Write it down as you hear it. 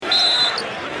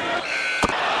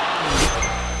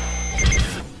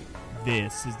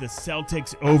This is the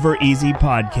Celtics Over Easy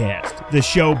podcast, the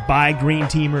show by Green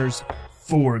Teamers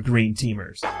for Green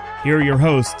Teamers. Here are your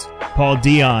hosts, Paul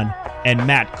Dion and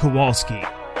Matt Kowalski.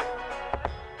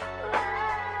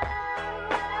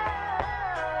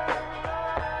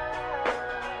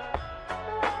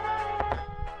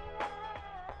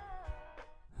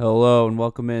 Hello and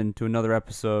welcome in to another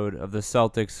episode of the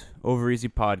Celtics Over Easy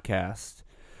podcast.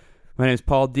 My name is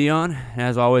Paul Dion, and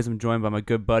as always, I'm joined by my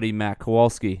good buddy Matt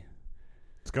Kowalski.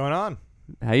 What's going on?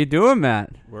 How you doing,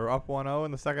 Matt? We're up 1-0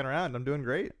 in the second round. I'm doing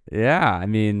great. Yeah, I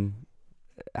mean,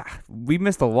 we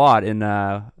missed a lot in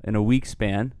a week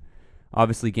span.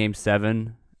 Obviously, Game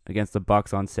 7 against the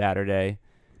Bucks on Saturday.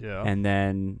 Yeah. And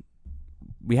then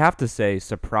we have to say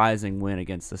surprising win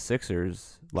against the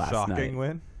Sixers last night. Shocking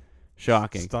win.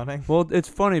 Shocking. Stunning. Well, it's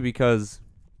funny because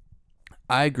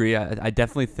I agree. I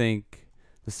definitely think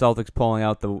the Celtics pulling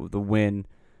out the win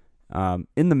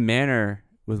in the manner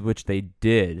with which they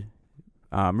did,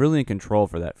 really in control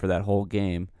for that whole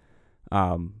game,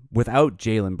 without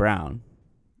Jaylen Brown.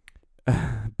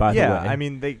 By the way, I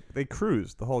mean they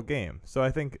cruised the whole game. So I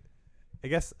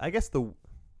guess the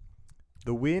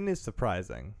win is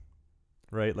surprising,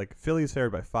 right? Like Philly's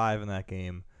favored by 5 in that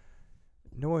game.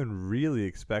 No one really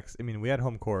expects. I mean, we had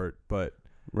home court, but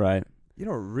right, you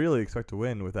don't really expect to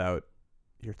win without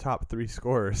your top 3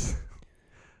 scorers.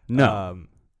 No,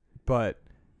 but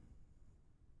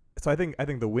so I think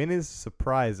the win is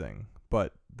surprising,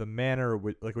 but the manner,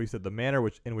 like we said, the manner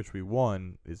in which we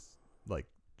won is like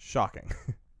shocking.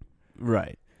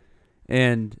 right.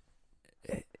 And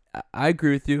I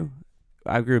agree with you.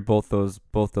 I agree with both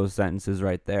those sentences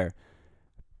right there.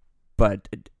 But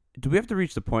do we have to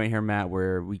reach the point here, Matt,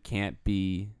 where we can't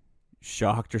be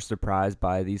shocked or surprised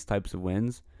by these types of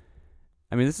wins?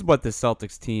 I mean, this is what the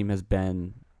Celtics team has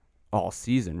been all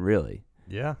season, really.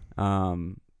 Yeah.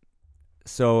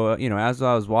 So, as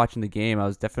I was watching the game, I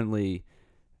was definitely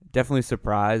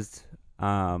surprised,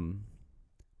 but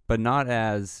not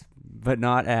as I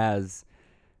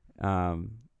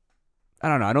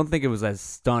don't know. I don't think it was as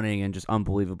stunning and just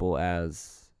unbelievable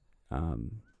as,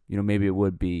 maybe it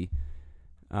would be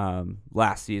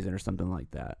last season or something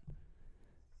like that.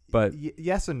 But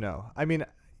yes and no. I mean,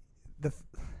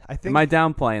 I think. Am I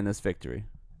downplaying this victory?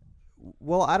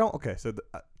 Well, I don't. Okay, so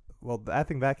I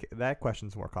think that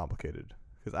question's more complicated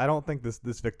because I don't think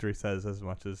this victory says as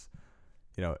much as,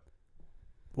 Well,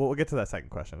 we'll get to that second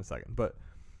question in a second, but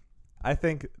I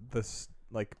think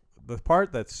the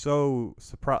part that's so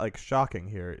shocking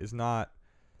here is not.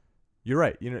 You're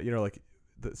right. Like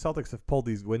the Celtics have pulled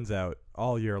these wins out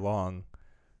all year long,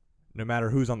 no matter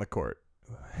who's on the court.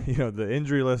 The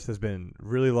injury list has been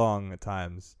really long at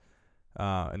times,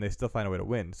 and they still find a way to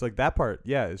win. So, like, that part,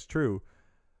 yeah, is true.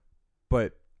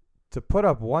 But to put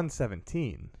up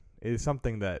 117 is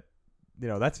something that,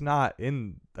 that's not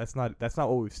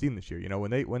what we've seen this year.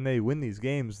 When they win these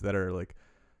games that are like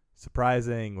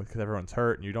surprising because everyone's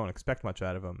hurt and you don't expect much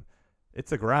out of them,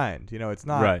 it's a grind. It's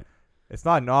not right. It's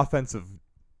not an offensive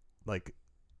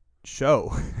show,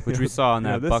 which we saw in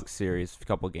that Bucks series a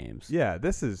couple games. Yeah,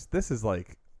 this is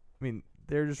like, I mean,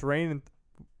 they're just raining.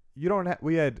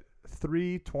 We had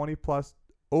 3 20+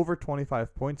 over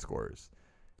 25 point scorers.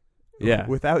 Yeah,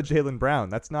 without Jaylen Brown,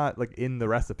 that's not like in the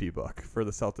recipe book for the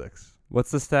Celtics.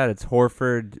 What's the stat? It's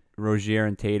Horford, Rozier,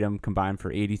 and Tatum combined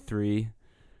for 83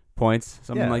 points,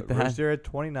 something like that. Rozier had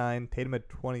 29, Tatum had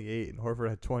 28, and Horford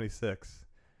had 26.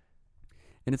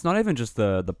 And it's not even just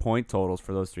the point totals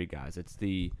for those 3 guys. It's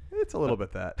a little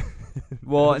bit that.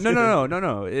 Well,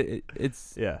 no.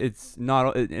 It's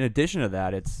not. In addition to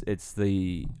that, it's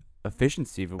the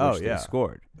efficiency of which they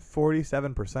scored.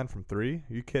 47% from 3. Are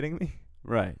you kidding me?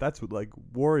 Right. That's like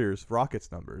Warriors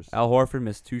Rockets numbers. Al Horford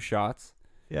missed 2 shots.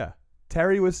 Yeah.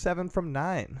 Terry was 7 from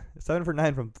 9. 7 for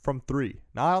 9 from 3.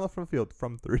 Not on the front field,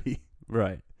 from 3.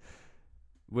 Right.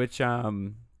 Which is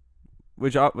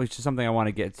something I want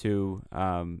to get to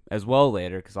as well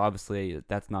later, because obviously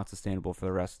that's not sustainable for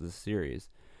the rest of the series.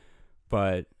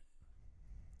 But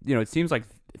it seems like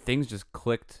things just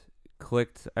clicked.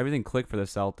 Everything clicked for the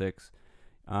Celtics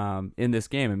in this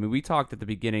game. I mean, we talked at the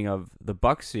beginning of the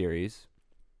Bucks series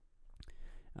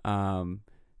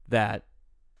that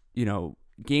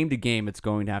game to game it's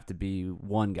going to have to be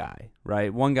one guy,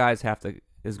 right? One guy is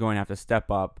going to have to step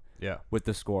up with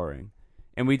the scoring.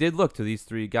 And we did look to these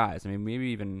 3 guys. I mean, maybe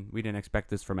even we didn't expect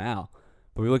this from Al,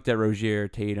 but we looked at Rozier,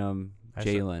 Tatum,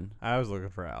 Jaylen. I was looking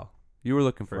for Al. You were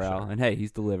looking for Al, sure. and hey,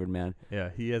 he's delivered, man. Yeah,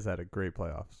 he has had a great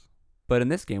playoffs. But in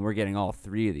this game, we're getting all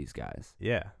 3 of these guys.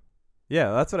 Yeah,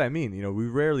 that's what I mean. We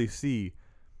rarely see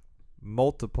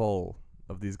multiple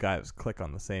of these guys click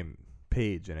on the same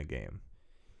page in a game.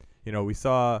 We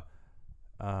saw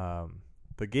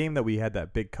the game that we had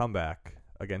that big comeback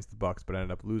against the Bucks, but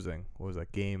ended up losing. What was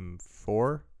that, game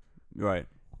 4? Right.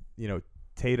 You know,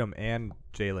 Tatum and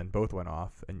Jalen both went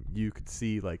off, and you could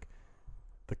see like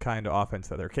the kind of offense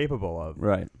that they're capable of.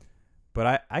 Right.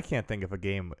 But I can't think of a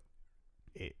game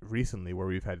recently where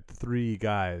we've had 3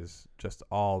 guys just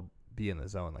all be in the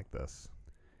zone like this.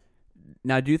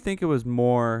 Now, do you think it was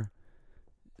more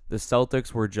the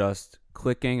Celtics were just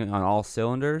clicking on all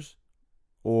cylinders,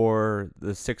 or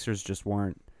the Sixers just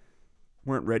weren't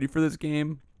ready for this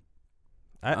game?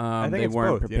 I think they it's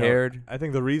weren't both, prepared. You know? I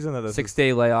think the reason that this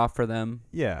 6-day layoff for them.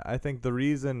 Yeah, I think the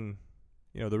reason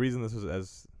this was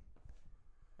as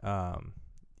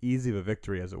easy of a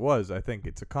victory as it was, I think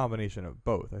it's a combination of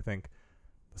both. I think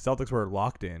the Celtics were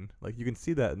locked in. Like, you can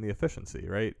see that in the efficiency,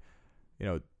 right? You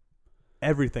know,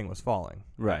 everything was falling.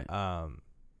 Right.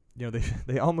 You know,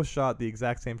 they almost shot the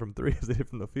exact same from 3 as they did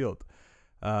from the field.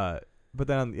 But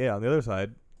then on the other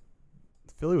side,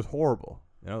 Philly was horrible.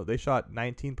 You know, they shot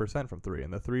 19% from 3,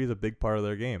 and the 3 is a big part of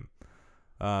their game.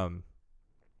 So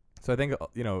I think,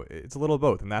 you know, it's a little of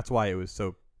both, and that's why it was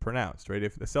so pronounced, right?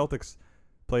 If the Celtics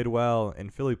played well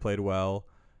and Philly played well,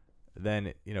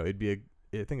 then, you know, I think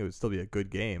it would still be a good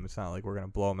game. It's not like we're going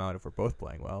to blow them out if we're both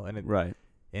playing well. Right.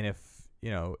 And if,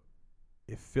 you know,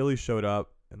 if Philly showed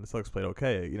up and the Celtics played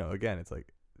okay, you know, again, it's like,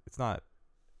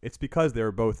 it's because they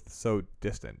were both so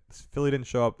distant. Philly didn't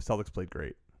show up, Celtics played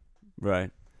great. Right.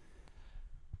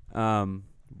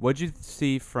 What'd you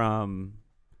see from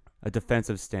a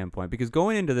defensive standpoint? Because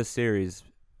going into this series,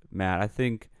 Matt, I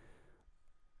think,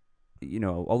 you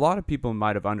know, a lot of people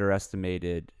might have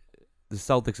underestimated the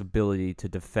Celtics' ability to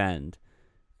defend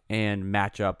and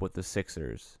match up with the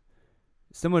Sixers,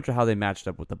 similar to how they matched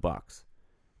up with the Bucks.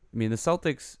 I mean, the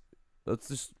Celtics, let's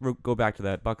just go back to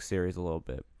that Bucks series a little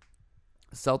bit.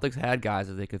 The Celtics had guys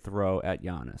that they could throw at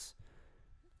Giannis.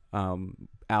 Al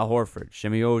Horford,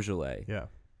 Shemi Ojeleye, Yeah.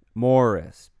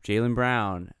 Morris, Jaylen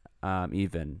Brown,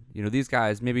 even. You know, these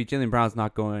guys, maybe Jaylen Brown's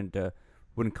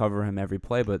wouldn't cover him every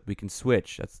play, but we can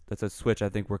switch. That's a switch I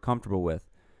think we're comfortable with.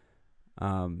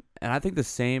 And I think the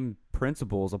same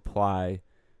principles apply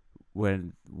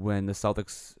when the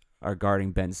Celtics are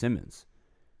guarding Ben Simmons.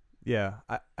 Yeah,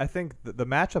 I think the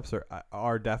matchups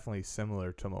are definitely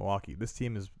similar to Milwaukee. This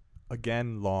team is,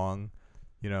 again, long.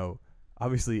 You know,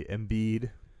 obviously Embiid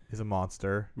is a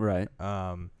monster. Right.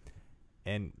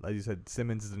 And like you said,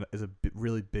 Simmons is a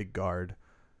really big guard.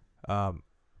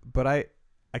 But I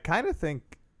kind of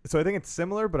think – so I think it's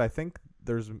similar, but I think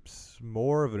there's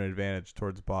more of an advantage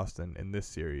towards Boston in this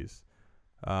series.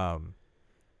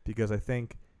 Because I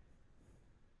think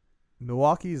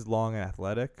Milwaukee's long and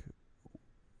athletic –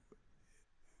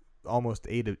 almost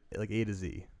A to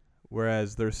Z,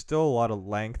 whereas there's still a lot of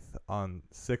length on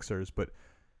Sixers, but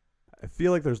I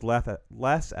feel like there's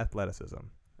less athleticism.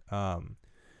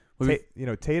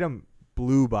 Tatum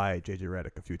blew by JJ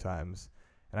Redick a few times,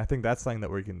 and I think that's something that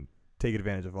we can take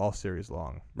advantage of all series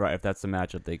long. Right, if that's the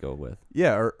matchup they go with.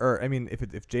 Yeah, or I mean,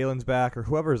 if Jalen's back or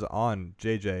whoever's on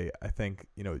JJ, I think,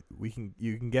 you know,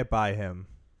 you can get by him.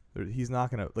 He's not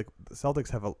gonna, like, the Celtics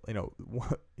have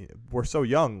we're so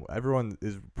young. Everyone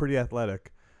is pretty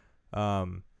athletic. I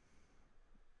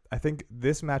think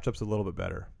this matchup's a little bit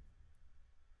better,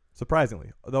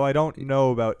 surprisingly. Although I don't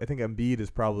know I think Embiid is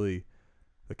probably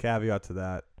the caveat to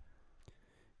that.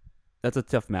 That's a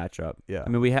tough matchup. Yeah. I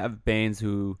mean, we have Baines,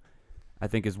 who I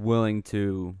think is willing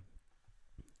to,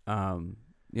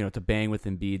 to bang with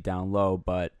Embiid down low,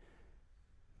 but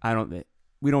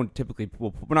we don't typically.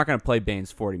 We're not going to play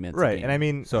Baines 40 minutes. Right, a game. and I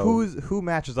mean, so, who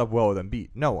matches up well with Embiid?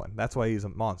 No one. That's why he's a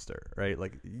monster, right?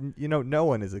 Like, you know, no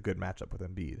one is a good matchup with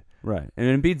Embiid. Right,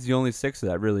 and Embiid's the only Sixer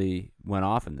that really went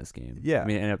off in this game. Yeah, I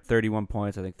mean, ended up 31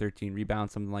 points, I think 13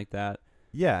 rebounds, something like that.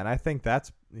 Yeah, and I think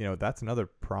that's another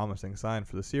promising sign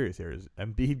for the series here. Is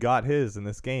Embiid got his in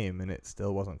this game, and it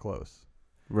still wasn't close.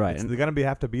 Right, and they're going to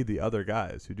have to be the other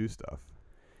guys who do stuff.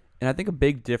 And I think a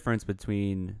big difference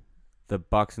between the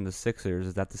Bucks and the Sixers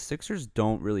is that the Sixers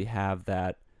don't really have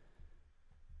that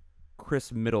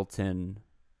Chris Middleton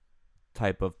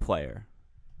type of player.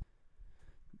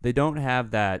 They don't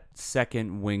have that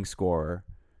second wing scorer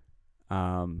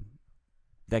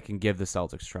that can give the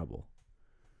Celtics trouble,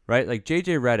 right? Like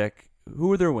JJ Redick,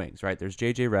 who are their wings, right? There's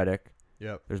JJ Redick.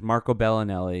 Yep. There's Marco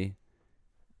Bellinelli.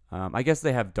 I guess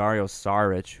they have Dario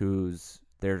Saric, who's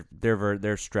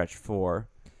their stretch 4,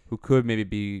 who could maybe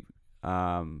be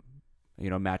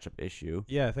matchup issue.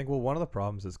 Yeah, I think, one of the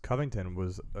problems is Covington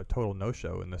was a total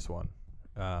no-show in this one.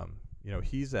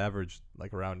 He's averaged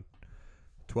like around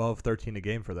 12, 13 a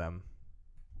game for them.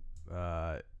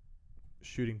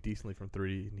 shooting decently from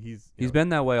three. And he's been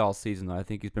that way all season, though. I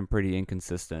think he's been pretty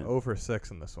inconsistent. 0 for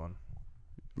 6 in this one.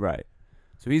 Right.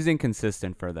 So he's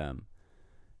inconsistent for them.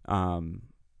 So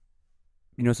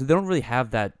they don't really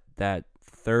have that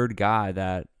third guy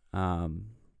that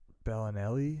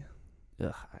Bellinelli.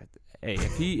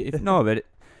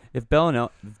 If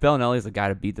Bellinelli is the guy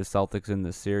to beat the Celtics in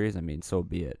this series, I mean, so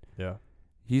be it. Yeah.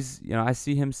 He's, I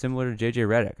see him similar to JJ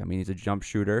Redick. I mean, he's a jump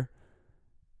shooter.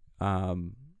 He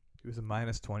was a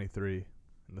minus 23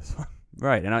 in this one.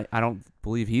 Right, and I don't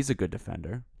believe he's a good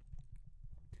defender.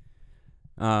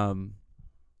 So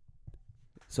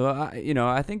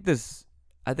I think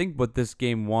what this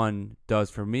game one does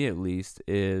for me at least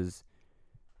is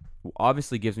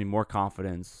obviously gives me more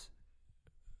confidence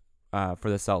for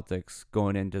the Celtics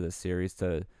going into this series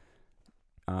to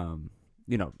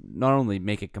not only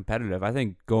make it competitive. I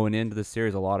think going into the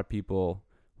series, a lot of people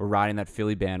were riding that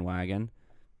Philly bandwagon,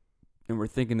 and we're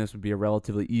thinking this would be a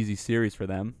relatively easy series for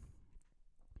them.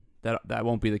 That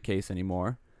won't be the case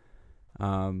anymore.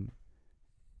 And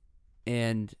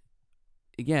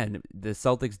again, the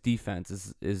Celtics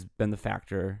defense is been the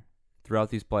factor throughout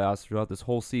these playoffs, throughout this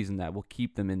whole season that will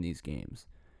keep them in these games.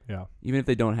 Yeah. Even if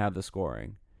they don't have the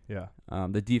scoring. Yeah.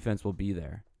 The defense will be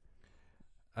there.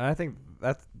 And I think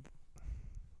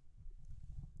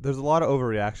there's a lot of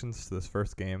overreactions to this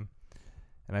first game.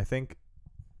 And I think,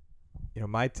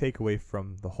 my takeaway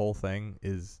from the whole thing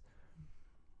is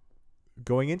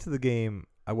going into the game,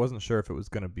 I wasn't sure if it was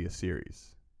going to be a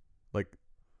series. Like,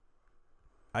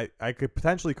 I could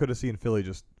have seen Philly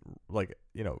just,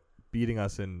 beating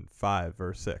us in 5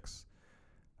 or 6.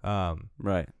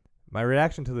 Right. My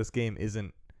reaction to this game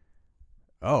isn't,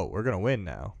 oh, we're going to win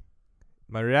now.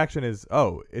 My reaction is,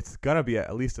 oh, it's going to be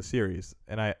at least a series.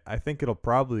 And I think it'll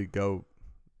probably go.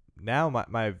 Now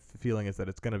my feeling is that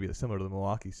it's going to be similar to the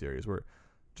Milwaukee series where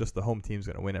just the home team's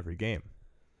going to win every game.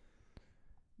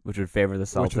 Which would favor the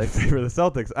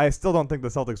Celtics. I still don't think the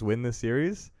Celtics win this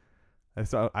series.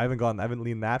 I haven't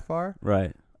leaned that far.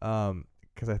 Right.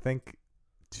 Because I think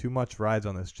too much rides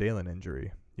on this Jalen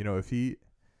injury.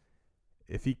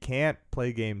 If he can't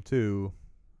play game 2,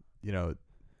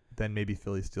 then maybe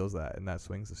Philly steals that and that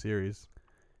swings the series.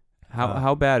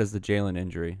 How bad is the Jalen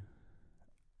injury?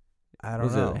 I don't know.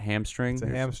 Is it a hamstring? It's a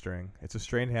hamstring. It's a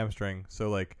strained hamstring.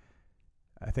 So I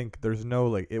think there's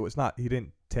no it was not. He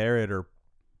didn't tear it or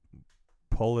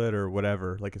pull it or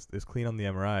whatever. It's clean on the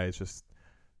MRI. It's just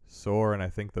sore, and I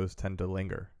think those tend to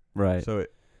linger. Right. So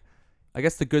I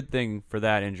guess the good thing for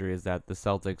that injury is that the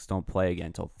Celtics don't play again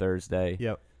until Thursday.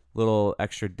 Yep. Little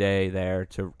extra day there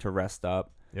to rest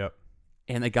up. Yep.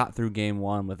 And they got through game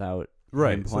 1 without him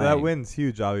playing. So that win's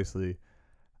huge, obviously.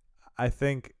 I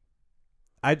think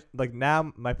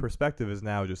now my perspective is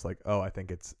now just I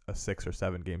think it's a 6 or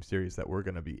 7 game series that we're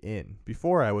going to be in.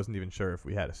 Before I wasn't even sure if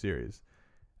we had a series.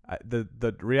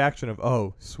 The reaction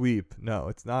of sweep, no,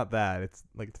 it's not that. It's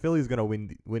Philly's going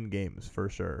to win games for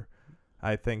sure.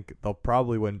 I think they'll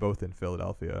probably win both in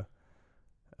Philadelphia.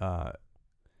 I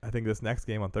think this next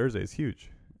game on Thursday is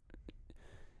huge.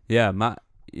 Yeah,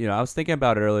 I was thinking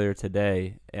about it earlier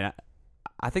today, and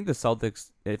I think the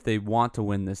Celtics, if they want to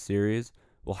win this series,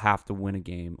 will have to win a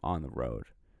game on the road.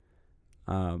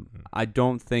 I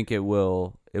don't think it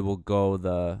will go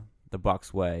the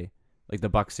Bucks way, like the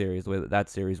Bucks series, the way that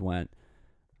series went.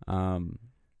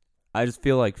 I just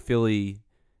feel like Philly,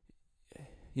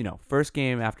 first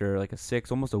game after a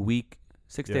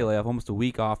 6-day layoff, almost a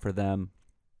week off for them.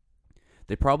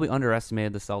 They probably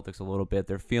underestimated the Celtics a little bit.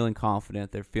 They're feeling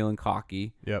confident. They're feeling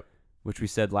cocky. Yep. Which I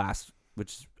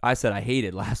said I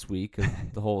hated last week because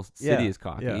the whole city is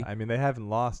cocky. Yeah, I mean, they haven't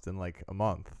lost in a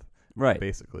month. Right.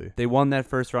 Basically. They won that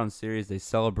first round series. They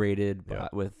celebrated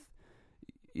with,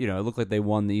 it looked like they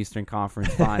won the Eastern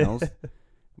Conference Finals.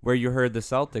 Where you heard the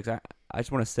Celtics, I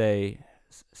just want to say,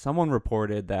 someone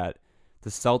reported that the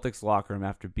Celtics locker room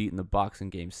after beating the Bucks in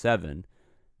Game 7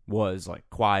 was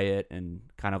quiet and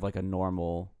kind of like a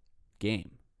normal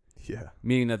game. Yeah.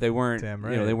 Meaning that they weren't,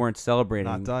 they weren't celebrating.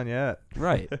 Not done yet.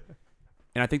 Right.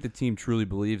 And I think the team truly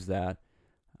believes that.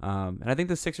 And I think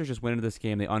the Sixers just went into this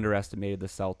game. They underestimated the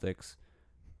Celtics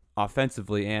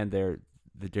offensively and their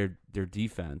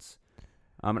defense.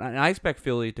 And I expect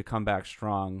Philly to come back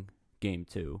strong game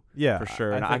 2. Yeah. For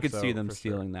sure. And I could see them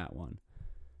stealing that one.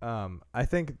 I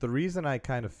think the reason I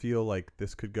kind of feel like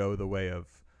this could go the way of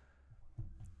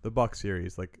the Bucks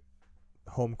series,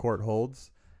 home court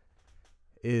holds,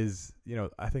 is,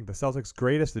 I think the Celtics'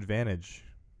 greatest advantage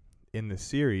in this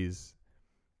series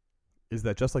is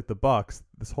that just like the Bucks,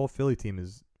 this whole Philly team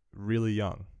is really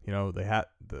young. They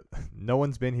no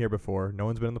one's been here before. No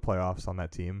one's been in the playoffs on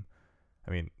that team.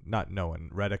 I mean, not no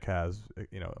one. Redick has,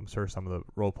 I'm sure some of the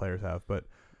role players have, but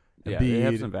Yeah, Embiid, they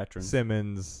have some veterans.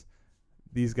 Simmons,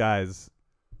 these guys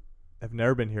have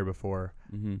never been here before.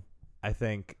 Mm-hmm. I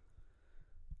think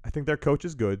their coach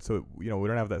is good, so we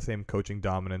don't have that same coaching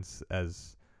dominance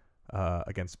as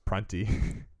against Prunty.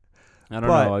 I don't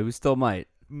know. We still might.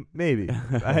 Maybe.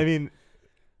 I mean,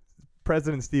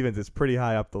 President Stevens is pretty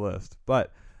high up the list,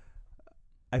 but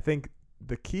I think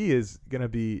the key is going to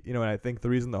be, and I think the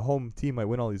reason the home team might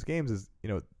win all these games is,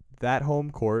 that home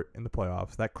court in the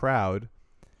playoffs, that crowd,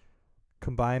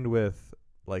 combined with,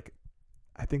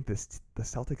 I think the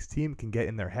Celtics team can get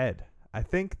in their head. I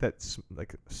think that,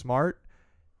 Smart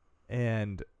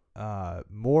and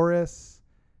Morris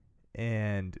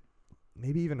and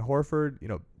maybe even Horford,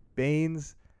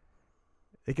 Baines,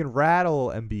 they can rattle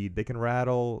Embiid. They can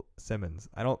rattle Simmons.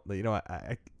 I don't,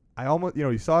 I almost,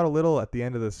 you saw it a little at the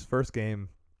end of this first game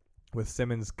with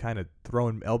Simmons kind of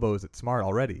throwing elbows at Smart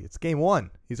already. It's game 1.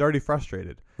 He's already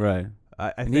frustrated. Right.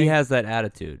 I and think he has that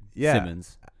attitude, yeah,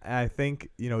 Simmons. I think,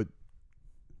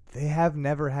 they have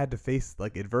never had to face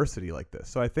adversity like this.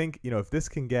 So I think, if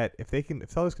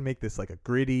Celtics can make this a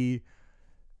gritty,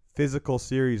 physical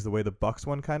series the way the Bucks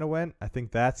one kind of went, I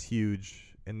think that's huge.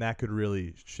 And that could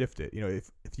really shift it.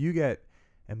 If you get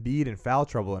Embiid in foul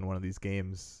trouble in one of these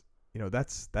games,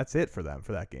 that's it for them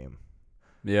for that game.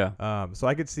 Yeah. So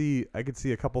I could see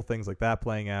a couple things like that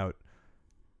playing out,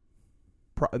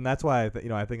 and that's why I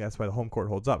think that's why the home court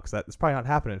holds up, because that's probably not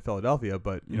happening in Philadelphia.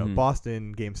 But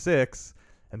Boston game 6,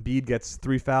 Embiid gets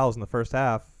 3 fouls in the first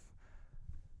half.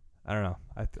 I don't know.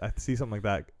 I see something like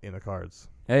that in the cards.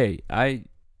 Hey,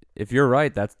 if you're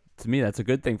right, to me, that's a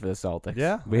good thing for the Celtics.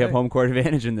 Yeah, we have home court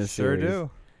advantage in this sure series.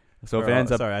 Do. So if it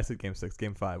ends up, sorry, I said game 6.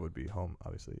 Game 5 would be home,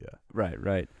 obviously. Yeah.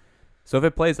 Right. So if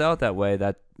it plays out that way,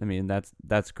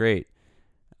 that's great.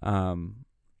 I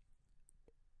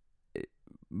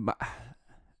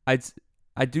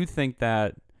do think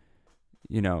that,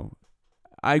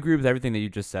 I agree with everything that you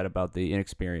just said about the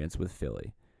inexperience with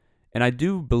Philly, and I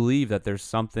do believe that there's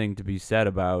something to be said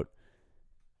about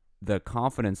the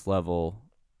confidence level.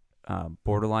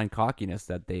 Borderline cockiness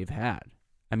that they've had.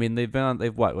 I mean, they've went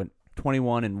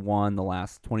 21-1 the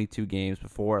last 22 games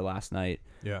before last night.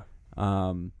 Yeah.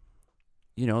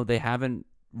 They haven't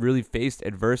really faced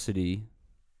adversity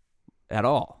at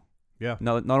all. Yeah.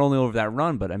 Not only over that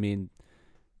run, but I mean,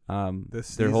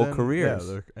 this their season, whole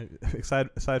careers. Yeah,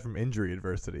 aside from injury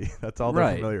adversity, that's all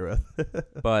they're familiar with.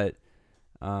 But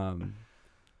I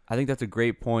think that's a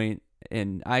great point.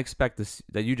 And I expect this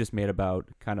that you just made about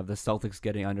kind of the Celtics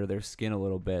getting under their skin a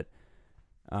little bit.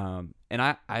 And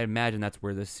I imagine that's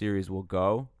where this series will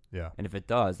go. Yeah. And if it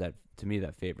does, to me,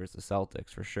 that favors the Celtics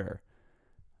for sure.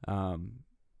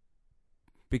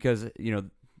 Because,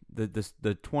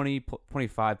 the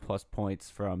 25 plus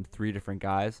points from 3 different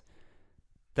guys,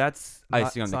 that's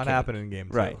icing on the cake. It's not happening in game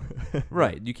 2. Right.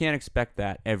 Right. You can't expect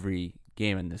that every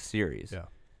game in this series. Yeah.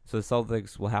 So the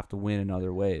Celtics will have to win in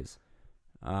other ways.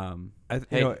 And I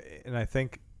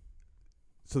think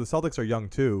so. The Celtics are young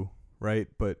too, right?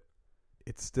 But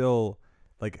it's still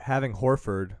having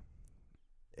Horford,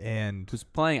 and who's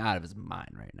playing out of his mind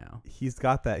right now. He's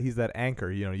got that. He's that anchor.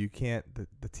 You can't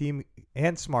the team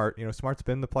and Smart. Smart's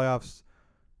been in the playoffs,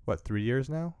 3 years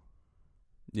now?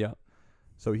 Yeah.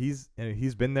 So he's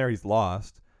been there. He's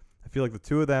lost. I feel like the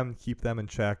two of them keep them in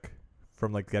check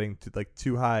from getting to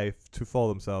too high, too full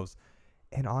of themselves.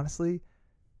 And honestly,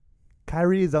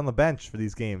 Kyrie is on the bench for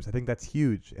these games. I think that's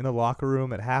huge. In the locker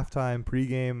room, at halftime,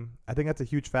 pregame, I think that's a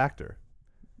huge factor.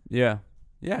 Yeah.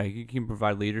 Yeah, he can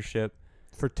provide leadership.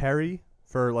 For Terry,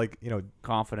 for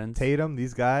confidence. Tatum,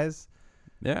 these guys.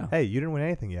 Yeah. Hey, you didn't win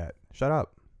anything yet. Shut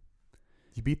up.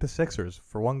 You beat the Sixers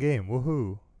for 1 game.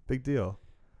 Woohoo. Big deal.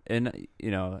 And,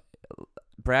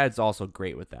 Brad's also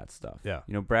great with that stuff. Yeah.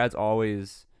 Brad's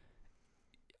always,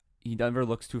 he never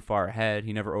looks too far ahead.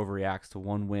 He never overreacts to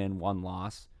 1 win, 1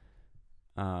 loss.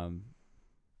 And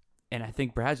I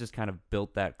think Brad's just kind of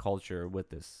built that culture with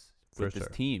this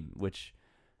team, which,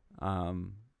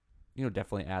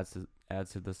 definitely adds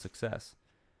to the success.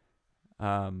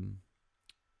 Gordon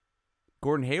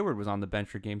Hayward was on the bench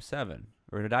for Game 7,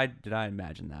 or did I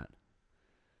imagine that?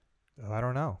 Oh, I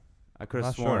don't know. I could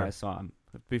have sworn I saw him.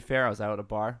 To be fair, I was out at a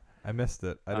bar. I missed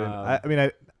it. I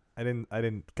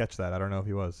didn't catch that. I don't know if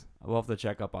he was. We'll have to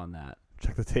check up on that.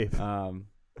 Check the tape.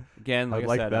 Again, like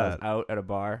I said, I was out at a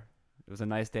bar. It was a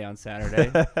nice day on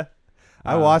Saturday.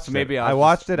 I watched it. Maybe I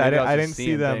watched it. I didn't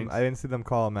see them. Things. I didn't see them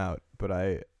call him out, but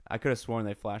I could have sworn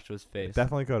they flashed to his face.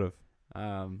 Definitely could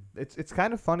have. It's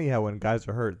kind of funny how when guys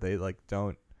are hurt, they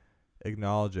don't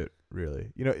acknowledge it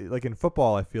really. You know, like in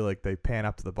football, I feel like they pan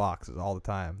up to the boxes all the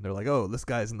time. They're like, oh, this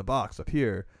guy's in the box up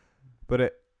here.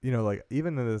 But, like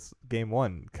even in this game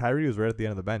 1, Kyrie was right at the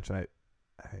end of the bench, and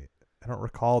I don't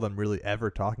recall them really ever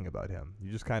talking about him.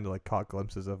 You just kind of like caught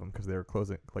glimpses of him because they were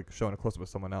showing a close-up with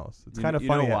someone else. It's kind of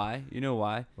funny. You know why? You know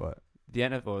why? What? The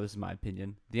NFL, this is my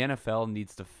opinion, the NFL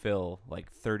needs to fill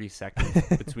like 30 seconds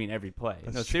between every play.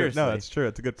 That's seriously. True. No, that's true.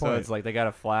 It's a good point. So it's like they got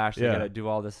to flash. They got to do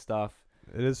all this stuff.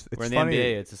 It is. It's Where in funny. the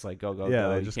NBA, it's just like go. Yeah,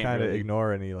 go. they just kind of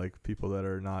ignore any like people that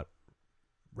are not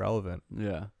relevant.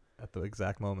 Yeah. At the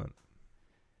exact moment.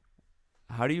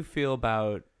 How do you feel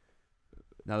about?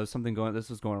 Now there's something going. This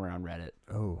was going around Reddit.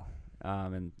 Oh.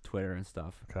 And Twitter and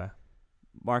stuff. Okay.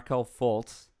 Markelle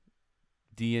Fultz,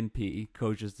 DNP,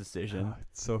 coach's decision. Oh,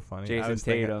 it's so funny. Jason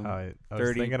Tatum. I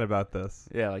was thinking about this.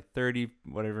 Yeah, like 30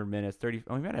 whatever minutes. 30.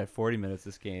 Oh, we might have had 40 minutes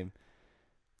this game.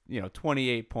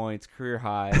 28 points, career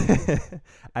high.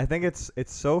 I think it's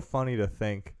so funny to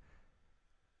think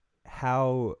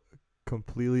how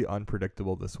completely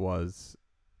unpredictable this was,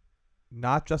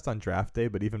 not just on draft day,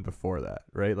 but even before that,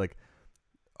 right? Like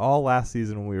all last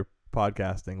season when we were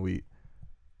podcasting, we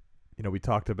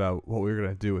talked about what we were going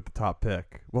to do with the top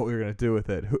pick, what we were going to do with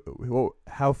it,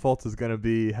 how Fultz is going to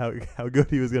be, how good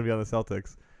he was going to be on the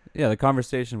Celtics. Yeah, the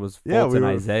conversation was Fultz and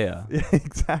Isaiah. Yeah,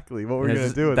 exactly. What we're going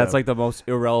to do with that's them. like the most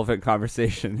irrelevant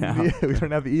conversation now. Yeah, we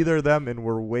don't have either of them, and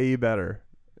we're way better.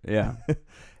 Yeah. And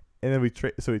then we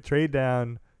trade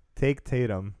down, take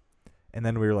Tatum, and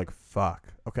then we were like, fuck.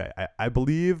 Okay, I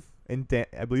believe in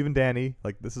Danny.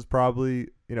 Like, this is probably,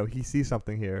 he sees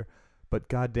something here. But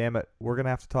God damn it, we're going to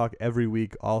have to talk every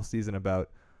week all season about,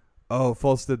 oh,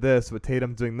 Fultz did this, but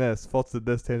Tatum's doing this. Fultz did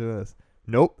this, Tatum did this.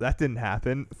 Nope, that didn't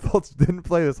happen. Fultz didn't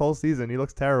play this whole season. He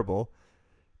looks terrible.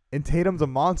 And Tatum's a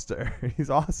monster. He's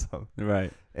awesome.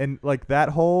 Right. And, like, that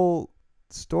whole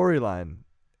storyline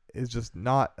is just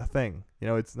not a thing.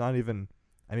 It's not even...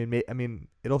 I mean,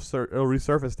 it'll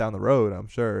resurface down the road, I'm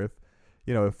sure, if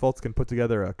Fultz can put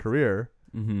together a career.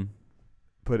 Mm-hmm.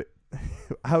 But...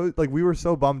 we were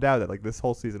so bummed out that like this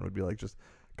whole season would be like just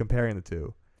comparing the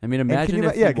two. I mean, imagine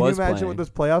can you imagine what this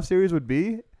playoff series would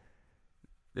be?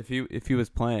 If he was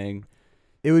playing,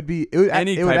 it would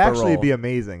actually be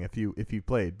amazing if you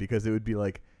played, because it would be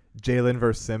like Jalen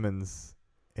versus Simmons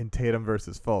and Tatum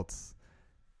versus Fultz.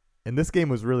 And this game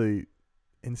was really,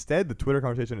 instead the Twitter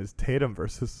conversation is Tatum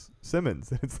versus Simmons,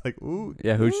 and it's like, ooh,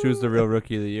 yeah, who'd choose the real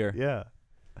rookie of the year? Yeah.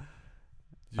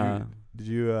 Did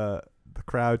you the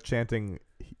crowd chanting,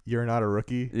 "You're not a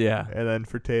rookie"? Yeah. And then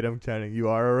for Tatum chanting, "You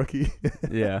are a rookie."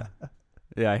 Yeah.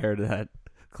 Yeah, I heard that.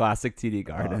 Classic TD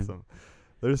Garden. Awesome.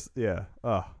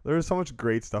 There's so much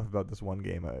great stuff about this one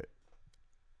game.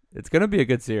 It's gonna be a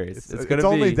good series. It's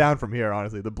only down from here,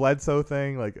 honestly. The Bledsoe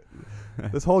thing, like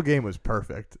this whole game was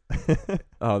perfect.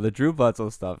 Oh, the Drew Bledsoe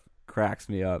stuff cracks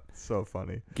me up. So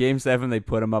funny. Game 7, they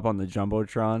put him up on the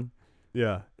Jumbotron.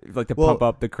 Yeah. Like to pump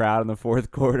up the crowd in the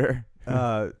fourth quarter.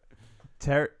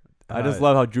 I just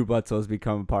love how Drew Bledsoe's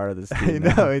become a part of this team.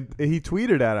 I know. And he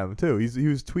tweeted at him too. He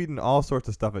was tweeting all sorts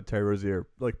of stuff at Terry Rozier,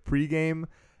 like pregame.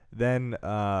 Then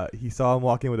he saw him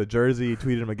walking with a jersey. He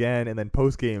tweeted him again, and then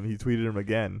postgame he tweeted him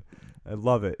again. I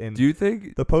love it. And do you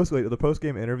think the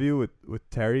postgame interview with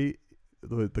Terry,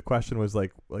 the question was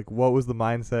like what was the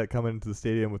mindset coming into the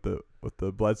stadium with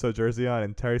the Bledsoe jersey on?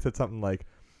 And Terry said something like,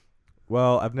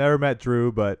 "Well, I've never met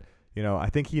Drew, but I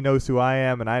think he knows who I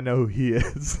am, and I know who he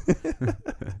is."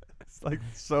 It's like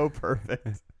so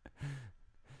perfect.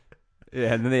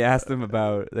 Yeah, and then they asked him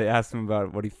about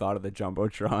what he thought of the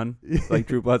Jumbotron. Like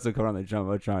Drew Bledsoe coming on the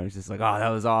Jumbotron, he's just like, "Oh, that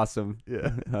was awesome.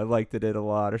 Yeah, I liked it a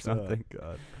lot," or something. Oh,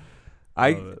 God,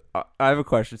 I have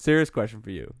a serious question for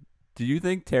you. Do you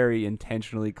think Terry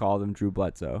intentionally called him Drew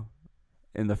Bledsoe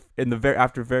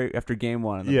after game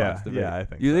 1 in the Bucks debate? Yeah, I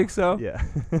think. You think so? Yeah.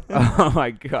 Oh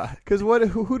my God. Because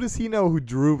who does he know who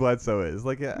Drew Bledsoe is?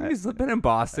 Like he's been in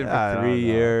Boston for 3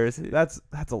 years. That's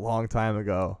a long time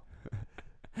ago.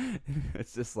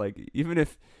 It's just like, even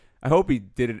if I hope he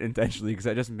did it intentionally, because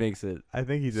that just makes it. I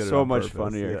think he did so it much purpose,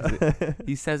 funnier. Yeah.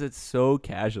 He says it so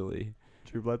casually.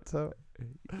 Drew Bledsoe.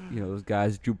 Those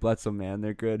guys, Drew Bledsoe, man,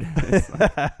 they're good.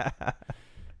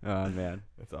 Oh man,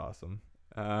 that's awesome.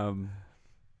 All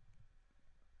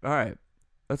right,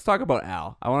 let's talk about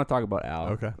Al. I want to talk about Al.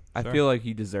 Okay, I feel like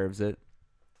he deserves it.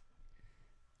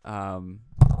 The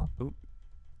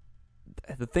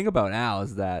thing about Al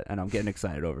is that, and I'm getting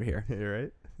excited over here. You're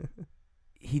right.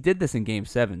 He did this in Game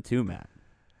 7 too, Matt.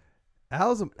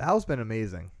 Al's been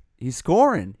amazing. He's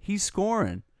scoring.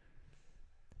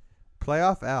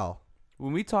 Playoff Al.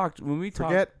 When we talked,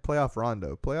 forget playoff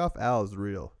Rondo. Playoff Al is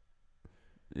real.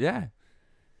 Yeah.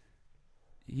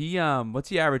 What's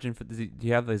he averaging for? Do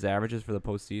you have his averages for the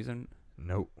postseason?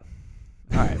 Nope.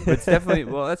 All right, but it's definitely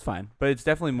that's fine. But it's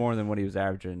definitely more than what he was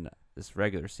averaging this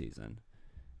regular season.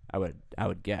 I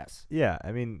would guess. Yeah,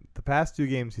 I mean, the past 2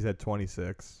 games he's had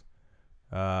 26.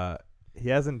 He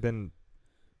hasn't been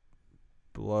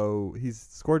below. He's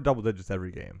scored double digits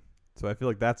every game, so I feel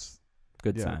like that's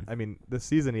Good sign. I mean, this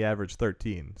season he averaged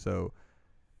 13, so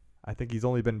I think he's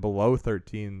only been below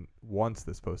 13 once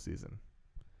this postseason.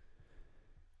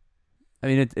 I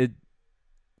mean,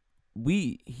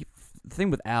 the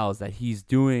thing with Al is that he's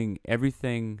doing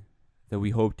everything that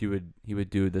we hoped he would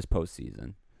do this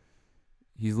postseason.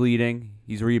 He's leading,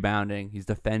 he's rebounding, he's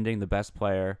defending the best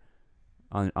player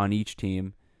on each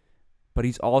team, but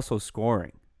he's also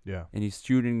scoring. Yeah. And he's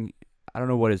shooting. I don't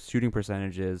know what his shooting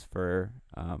percentage is for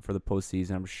the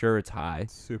postseason. I'm sure it's high.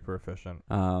 Super efficient.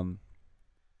 And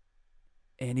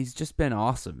he's just been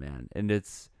awesome, man. And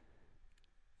it's,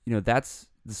 that's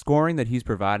the scoring that he's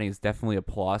providing is definitely a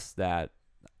plus that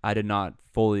I did not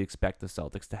fully expect the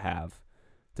Celtics to have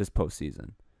this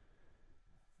postseason.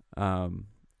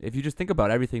 If you just think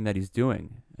about everything that he's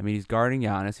doing, I mean, he's guarding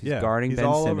Giannis, he's guarding Ben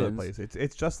all Simmons. over the place.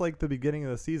 It's just like the beginning of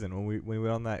the season when we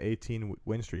went on that 18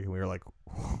 win streak and we were like,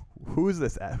 who's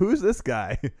this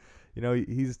guy?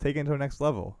 He's taken to a next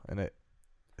level, and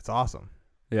it's awesome.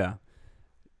 Yeah.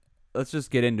 Let's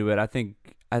just get into it. I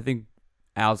think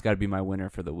Al's got to be my winner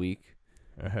for the week.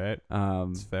 All right.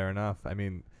 It's fair enough. I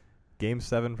mean, Game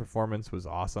 7 performance was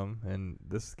awesome, and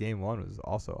this Game 1 was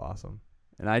also awesome.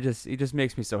 And he just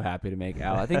makes me so happy to make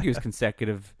Al. I think he was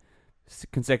consecutive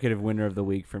winner of the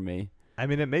week for me. I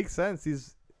mean, it makes sense.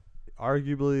 He's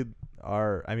arguably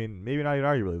maybe not even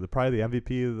arguably, probably the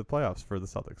MVP of the playoffs for the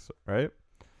Celtics, right?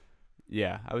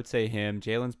 Yeah, I would say him.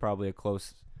 Jalen's probably a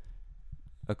close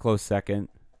second.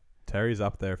 Terry's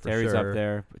up there for Terry's sure. up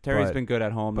there. Terry's been good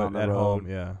at home, not on the road. Home,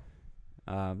 yeah.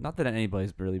 Not that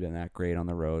anybody's really been that great on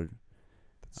the road.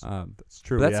 That's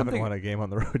true. We haven't won a game on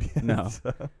the road yet. No,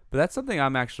 so. But that's something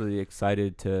I'm actually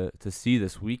excited to see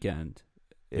this weekend.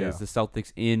 Is the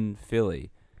Celtics in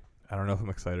Philly? I don't know if I'm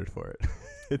excited for it.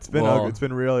 It's been ugly. It's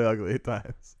been really ugly at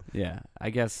times. Yeah, I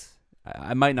guess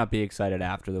I might not be excited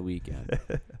after the weekend,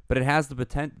 but it has the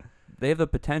potential. They have the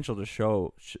potential to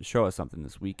show us something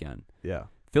this weekend. Yeah,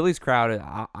 Philly's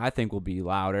crowd, I think, will be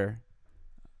louder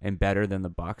and better than the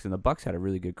Bucks, and the Bucks had a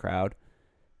really good crowd.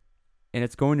 And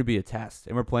it's going to be a test,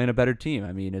 and we're playing a better team.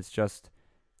 I mean,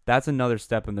 that's another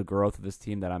step in the growth of this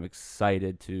team that I'm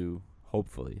excited to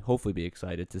hopefully be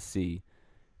excited to see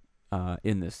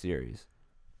in this series.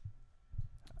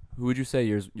 Who would you say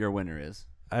your winner is?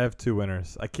 I have 2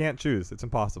 winners. I can't choose. It's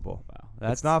impossible. Wow,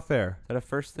 that's not fair. Is that a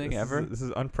first thing ever? This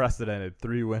is unprecedented.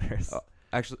 3 winners.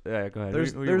 Actually, go ahead.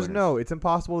 It's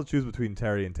impossible to choose between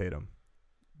Terry and Tatum.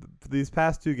 For these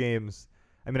past 2 games,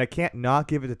 I mean, I can't not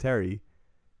give it to Terry.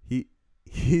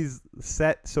 He's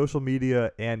set social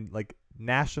media and like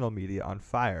national media on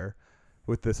fire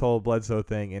with this whole Bledsoe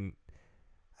thing, and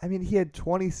I mean, he had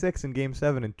 26 in Game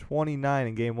 7 and 29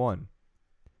 in Game 1.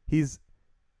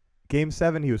 Game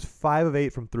 7 he was 5 of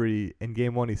 8 from 3. In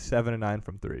Game 1 he's 7 of 9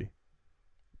 from 3.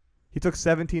 He took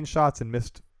 17 shots and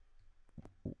missed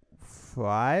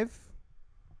 5.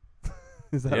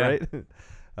 Is that right?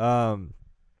 I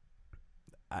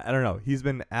don't know. He's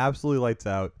been absolutely lights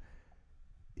out.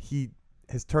 He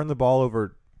has turned the ball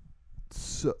over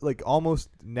almost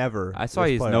never. I saw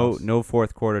he's no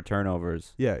fourth quarter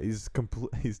turnovers. Yeah, he's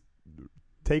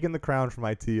taken the crown from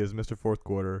IT as Mr. Fourth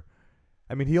Quarter.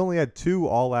 I mean, he only had 2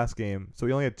 all last game. So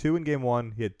he only had 2 in Game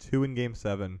 1. He had 2 in Game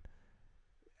 7.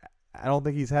 I don't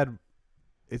think it's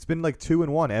been like 2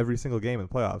 and 1 every single game in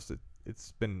the playoffs.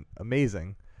 It's been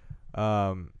amazing.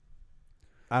 I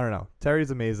don't know.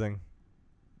 Terry's amazing.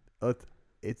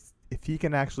 If he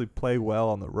can actually play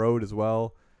well on the road as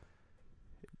well,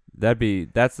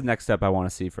 that's the next step I want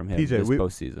to see from him this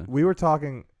postseason. We were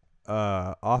talking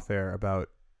off air about,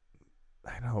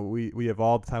 I know we have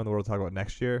all the time in the world to talk about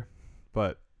next year,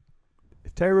 but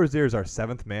if Terry Rozier is our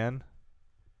 7th man,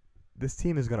 this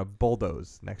team is going to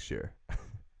bulldoze next year. I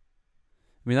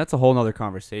mean, that's a whole nother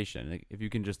conversation. Like, if you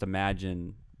can just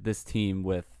imagine this team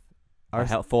with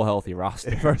a full healthy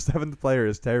roster. If our 7th player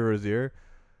is Terry Rozier,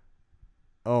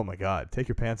 oh my God, take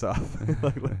your pants off.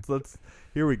 let's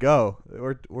here we go.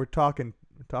 We're talking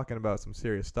about some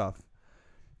serious stuff.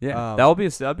 Yeah.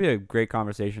 That'll be a great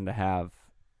conversation to have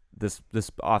this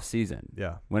off season.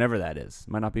 Yeah. Whenever that is.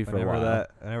 Might not be for a while.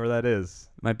 Whenever that is.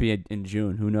 Might be in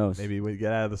June, who knows. Maybe we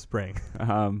get out of the spring.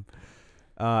 And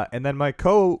then my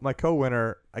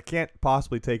co-winner, I can't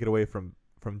possibly take it away from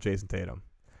Jason Tatum.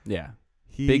 Yeah.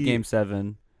 Big Game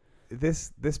 7.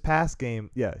 This past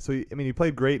game, yeah. So I mean, he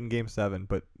played great in Game 7,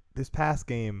 but this past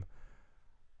game,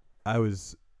 I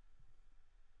was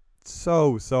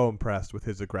so impressed with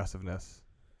his aggressiveness.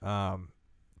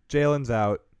 Jalen's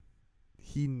out.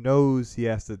 He knows he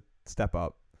has to step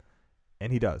up,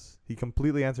 and he does. He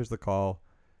completely answers the call.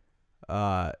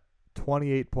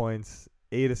 28 points,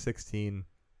 8 of 16.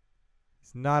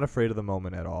 He's not afraid of the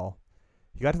moment at all.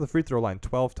 He got to the free throw line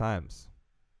 12 times.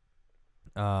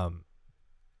 I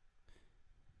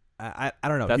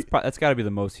don't know. That's got to be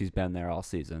the most he's been there all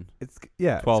season.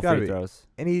 12 free throws.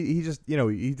 And he just,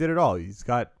 he did it all. He's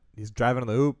driving on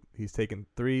the hoop. He's taking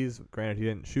threes. Granted, he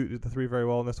didn't shoot the three very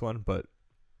well in this one, but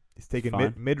he's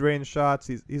taking mid-range shots.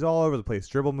 He's all over the place.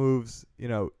 Dribble moves,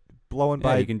 blowing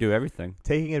by. He can do everything.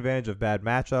 Taking advantage of bad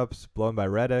matchups, blowing by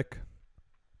Redick.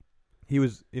 He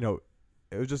was, it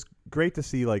was just great to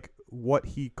see like what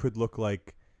he could look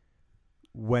like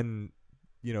when,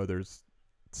 there's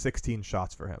 16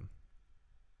 shots for him.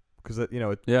 Because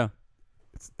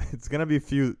it's gonna be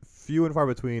few and far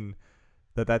between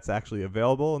that's actually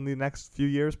available in the next few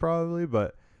years probably,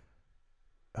 but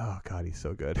oh god, he's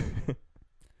so good.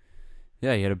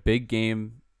 Yeah, he had a big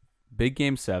game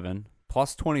 7,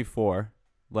 plus 24,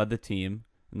 led the team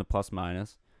in the plus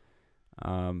minus.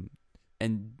 And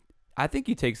I think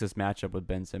he takes this matchup with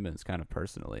Ben Simmons kind of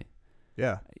personally.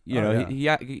 Yeah.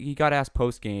 He got asked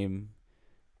post game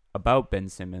about Ben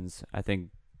Simmons. I think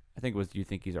it was, do you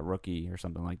think he's a rookie or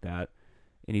something like that?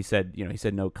 And he said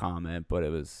no comment, but it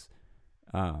was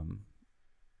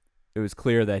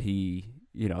clear that he,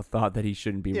 thought that he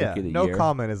shouldn't be rookie of the year. No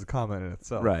comment is a comment in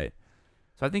itself. Right.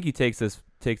 So I think he takes this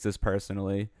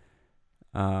personally.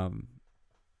 And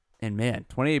man,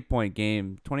 28-point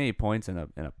game, 28 points in a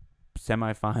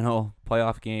semifinal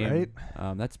playoff game. Right.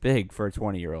 That's big for a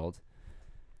 20-year-old.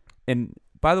 And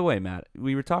by the way, Matt,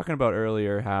 we were talking about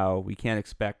earlier how we can't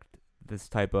expect this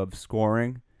type of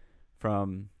scoring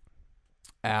from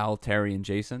Al, Terry, and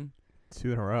Jason.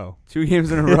 2 in a row. 2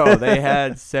 games in a row. They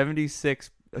had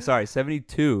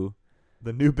 72.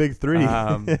 The new big three.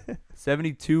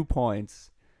 72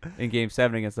 points in Game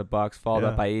 7 against the Bucks, followed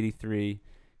up by 83.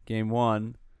 Game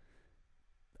 1.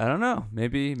 I don't know.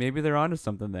 Maybe they're onto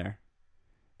something there.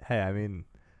 Hey, I mean,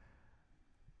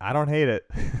 I don't hate it.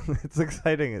 It's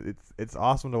exciting. It's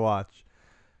awesome to watch.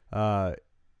 I'm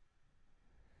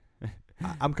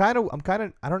kind of.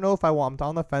 I don't know if I'm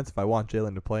on the fence if I want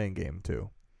Jalen to play in Game 2.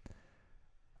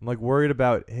 I'm like worried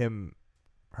about him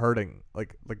hurting,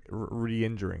 like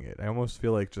re-injuring it. I almost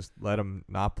feel like just let him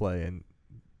not play and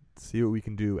see what we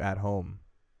can do at home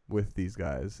with these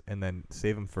guys, and then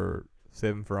save him for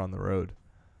on the road.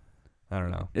 I don't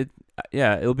know.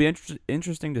 It'll be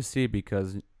interesting to see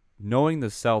because knowing the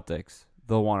Celtics,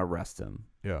 they'll want to rest him.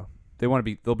 Yeah.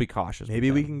 They'll be cautious. Maybe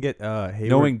we can get Hayward.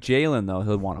 Knowing Jalen though,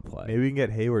 he'll want to play. Maybe we can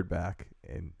get Hayward back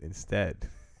instead.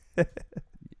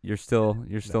 You're still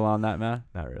on that, Matt?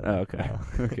 Not really. Oh, okay. No.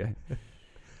 Okay.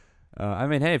 I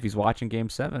mean, hey, if he's watching Game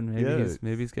 7,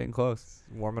 maybe he's getting close.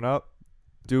 Warming up.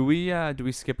 Do we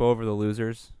skip over the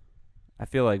losers? I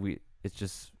feel like it's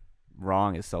just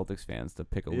wrong as Celtics fans to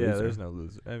pick a loser. Yeah, there's no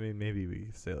loser. I mean, maybe we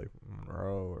say like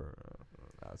Monroe or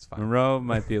that's fine. Monroe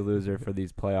might be a loser for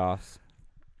these playoffs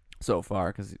so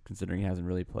far, considering he hasn't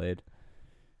really played.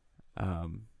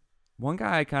 One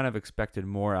guy I kind of expected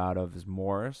more out of is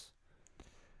Morris,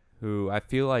 who I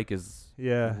feel like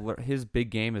his big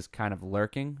game is kind of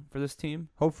lurking for this team.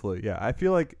 Hopefully, yeah. I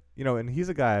feel like, and he's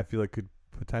a guy I feel like could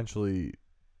potentially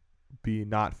be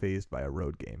not fazed by a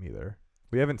road game either.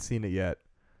 We haven't seen it yet.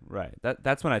 Right.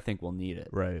 That's when I think we'll need it.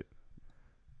 Right.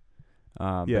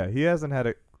 He hasn't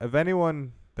had of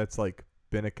anyone that's like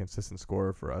been a consistent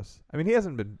scorer for us. I mean, he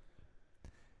hasn't been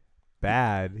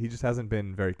bad. He just hasn't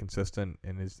been very consistent,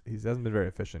 and he hasn't been very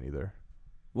efficient either.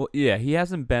 Well, yeah, he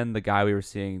hasn't been the guy we were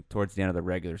seeing towards the end of the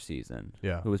regular season.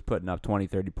 Yeah. Who was putting up 20,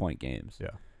 30-point games.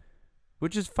 Yeah.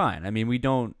 Which is fine. I mean, we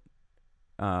don't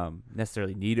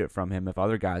necessarily need it from him if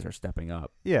other guys are stepping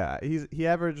up. Yeah, he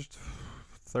averaged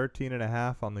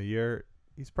 13.5 on the year.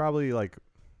 He's probably like,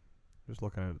 just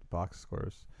looking at the box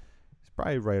scores, he's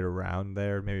probably right around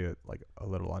there, maybe like a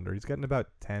little under. He's getting about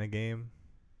 10 a game.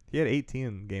 He had 18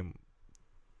 in game.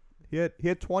 He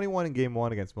had 21 in Game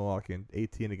 1 against Milwaukee and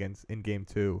 18 in Game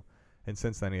 2, and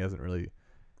since then he hasn't really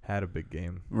had a big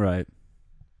game. Right.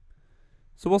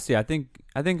 So we'll see. I think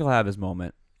he'll have his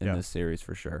moment in this series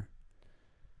for sure.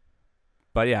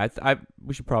 But yeah,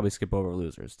 we should probably skip over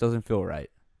losers. Doesn't feel right.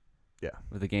 Yeah.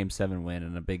 With a Game 7 win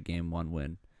and a big Game 1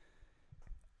 win.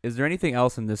 Is there anything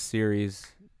else in this series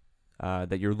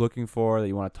that you're looking for that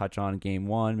you want to touch on in Game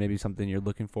 1? Maybe something you're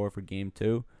looking for Game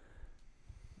 2?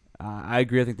 I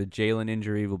agree. I think the Jalen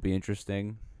injury will be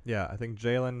interesting. Yeah, I think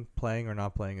Jalen playing or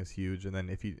not playing is huge. And then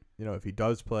if he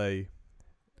does play,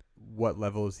 what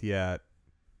level is he at?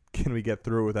 Can we get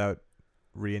through it without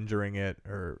re-injuring it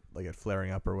or like it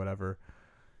flaring up or whatever?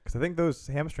 Because I think those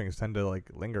hamstrings tend to like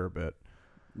linger a bit.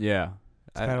 Yeah.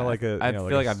 It's kind of like a. I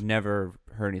feel like I've never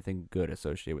heard anything good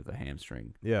associated with a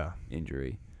hamstring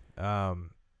injury.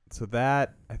 So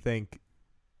that I think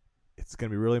it's going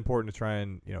to be really important to try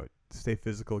and stay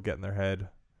physical, get in their head,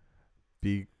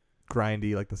 be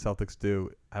grindy like the Celtics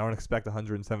do. I don't expect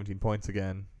 117 points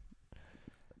again.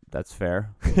 That's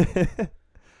fair.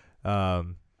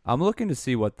 I'm looking to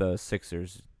see what the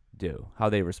Sixers do, how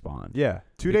they respond. Yeah,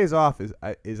 2 days off is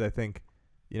I think,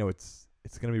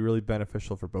 it's going to be really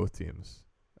beneficial for both teams.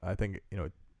 I think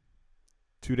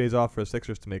 2 days off for the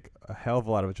Sixers to make a hell of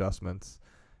a lot of adjustments,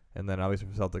 and then obviously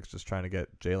for Celtics just trying to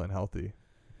get Jalen healthy.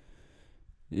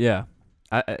 Yeah,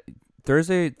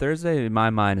 Thursday in my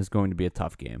mind is going to be a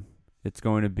tough game. It's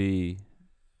going to be,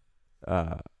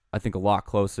 I think, a lot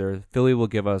closer. Philly will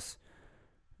give us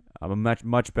a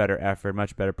much better effort,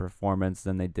 much better performance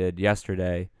than they did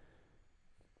yesterday,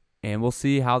 and we'll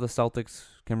see how the Celtics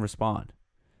can respond.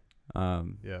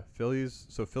 Philly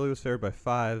was favored by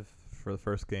 5 for the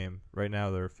first game. Right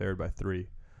now they're favored by 3,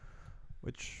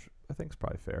 which I think is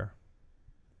probably fair.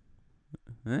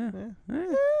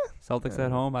 Celtics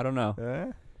at home, I don't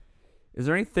know. Is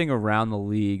there anything around the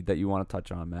league that you want to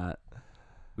touch on, Matt?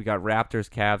 We got Raptors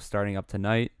Cavs starting up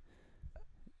tonight.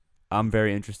 I'm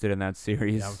very interested in that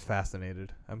series. Yeah, I'm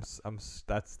fascinated.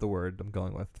 That's the word I'm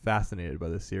going with. Fascinated by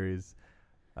this series.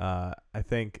 I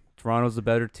think Toronto's a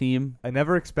better team. I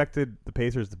never expected the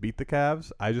Pacers to beat the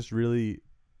Cavs. I just really,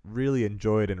 really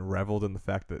enjoyed and reveled in the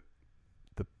fact that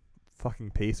the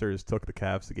fucking Pacers took the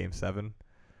Cavs to Game 7.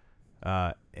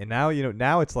 And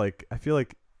now it's like I feel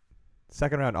like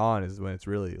second round on is when it's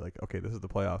really like, okay, this is the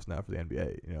playoffs now for the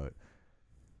NBA.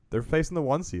 They're facing the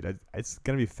 1 seed. It's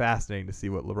going to be fascinating to see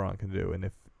what LeBron can do,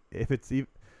 and if it's even,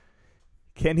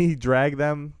 can he drag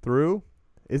them through?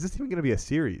 Is this even going to be a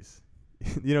series?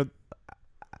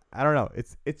 I don't know.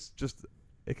 It's just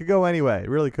it could go anyway. It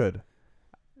really could.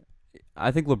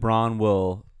 I think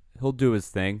LeBron he'll do his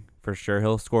thing for sure.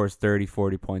 He'll score his 30,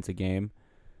 40 points a game.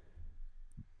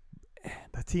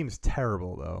 That team's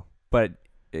terrible though. But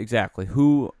exactly,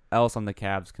 who else on the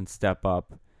Cavs can step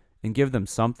up and give them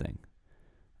something?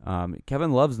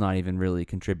 Kevin Love's not even really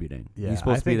contributing. Yeah, he's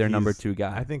supposed to be their number 2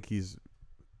 guy. I think he's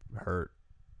hurt.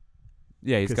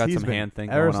 Yeah, he's got some hand thing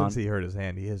going on. Ever since he hurt his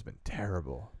hand, he has been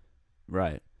terrible.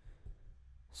 Right.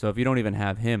 So if you don't even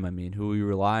have him, I mean, who are you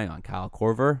relying on? Kyle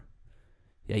Korver?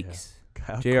 Yikes.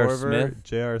 Yeah.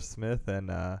 J.R. Smith,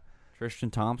 and Tristan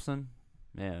Thompson?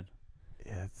 Man.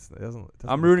 Yeah, it doesn't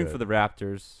I'm rooting for the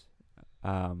Raptors.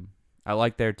 I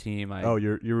like their team.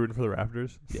 You're rooting for the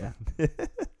Raptors? Yeah.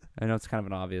 I know it's kind of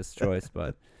an obvious choice,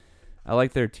 but I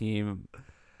like their team.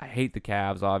 I hate the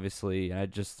Cavs, obviously, and I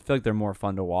just feel like they're more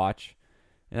fun to watch.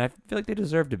 And I feel like they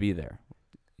deserve to be there.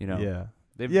 Yeah.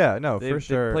 For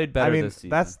sure. They've played better this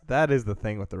season. That is the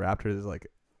thing with the Raptors is like,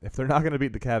 if they're not going to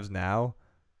beat the Cavs now,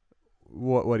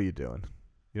 what are you doing?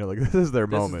 This is their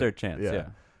moment. This is their chance,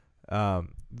 yeah.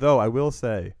 Though I will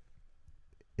say,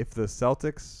 if the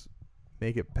Celtics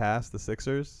make it past the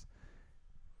Sixers,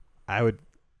 I would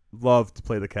love to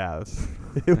play the Cavs.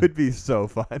 It would be so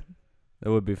fun. It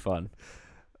would be fun.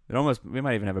 We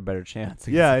might even have a better chance.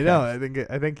 Yeah, I know. I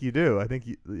think you do. I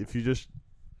think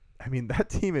that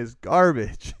team is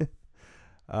garbage.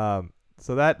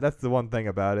 So that's the one thing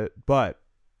about it. But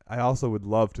I also would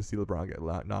love to see LeBron get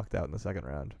knocked out in the second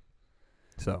round.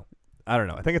 So I don't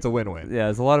know. I think it's a win-win. Yeah,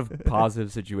 there's a lot of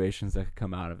positive situations that could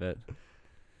come out of it.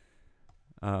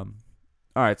 All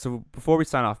right. So before we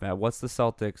sign off, Matt, what's the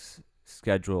Celtics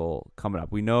schedule coming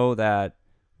up? We know that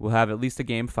we'll have at least a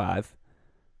Game 5.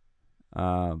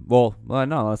 No,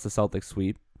 that's the Celtics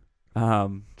sweep.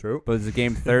 True. But it's a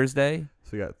game Thursday. So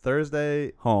we got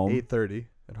Thursday home, 8:30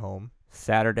 at home.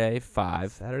 Saturday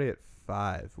 5. Saturday at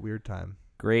 5. Weird time.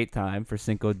 Great time for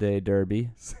Cinco de Derby.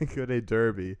 Cinco de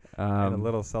Derby and a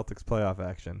little Celtics playoff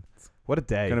action. What a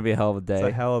day! Gonna be a hell of a day. It's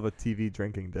a hell of a TV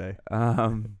drinking day.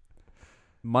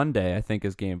 Monday I think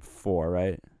is game 4,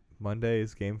 right? Monday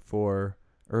is game 4.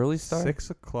 Early start.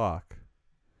 6:00.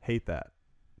 Hate that.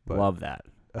 But love that.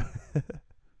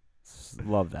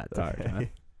 Love that start. Okay. Huh?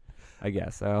 I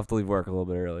guess I'll have to leave work a little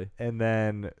bit early. And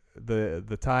then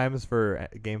the times for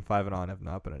game 5 and on have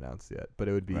not been announced yet, but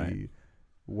it would be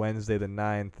Wednesday the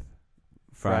 9th,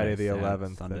 Friday the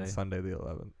 11th, and Sunday the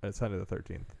 11th. Sunday the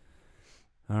 13th.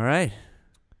 All right.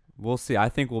 We'll see. I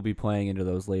think we'll be playing into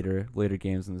those later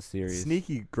games in the series.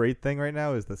 Sneaky great thing right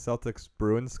now is the Celtics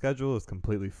Bruins schedule is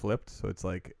completely flipped, so it's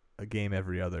like a game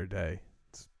every other day.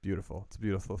 It's beautiful. It's a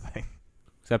beautiful thing.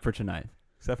 Except for tonight.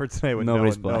 Except for today when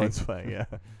Nobody's no playing. one's playing. Yeah.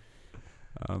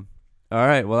 All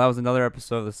right. Well, that was another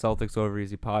episode of the Celtics Over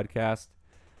Easy podcast.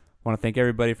 Want to thank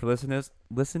everybody for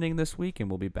listening this week, and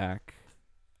we'll be back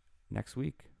next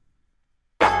week.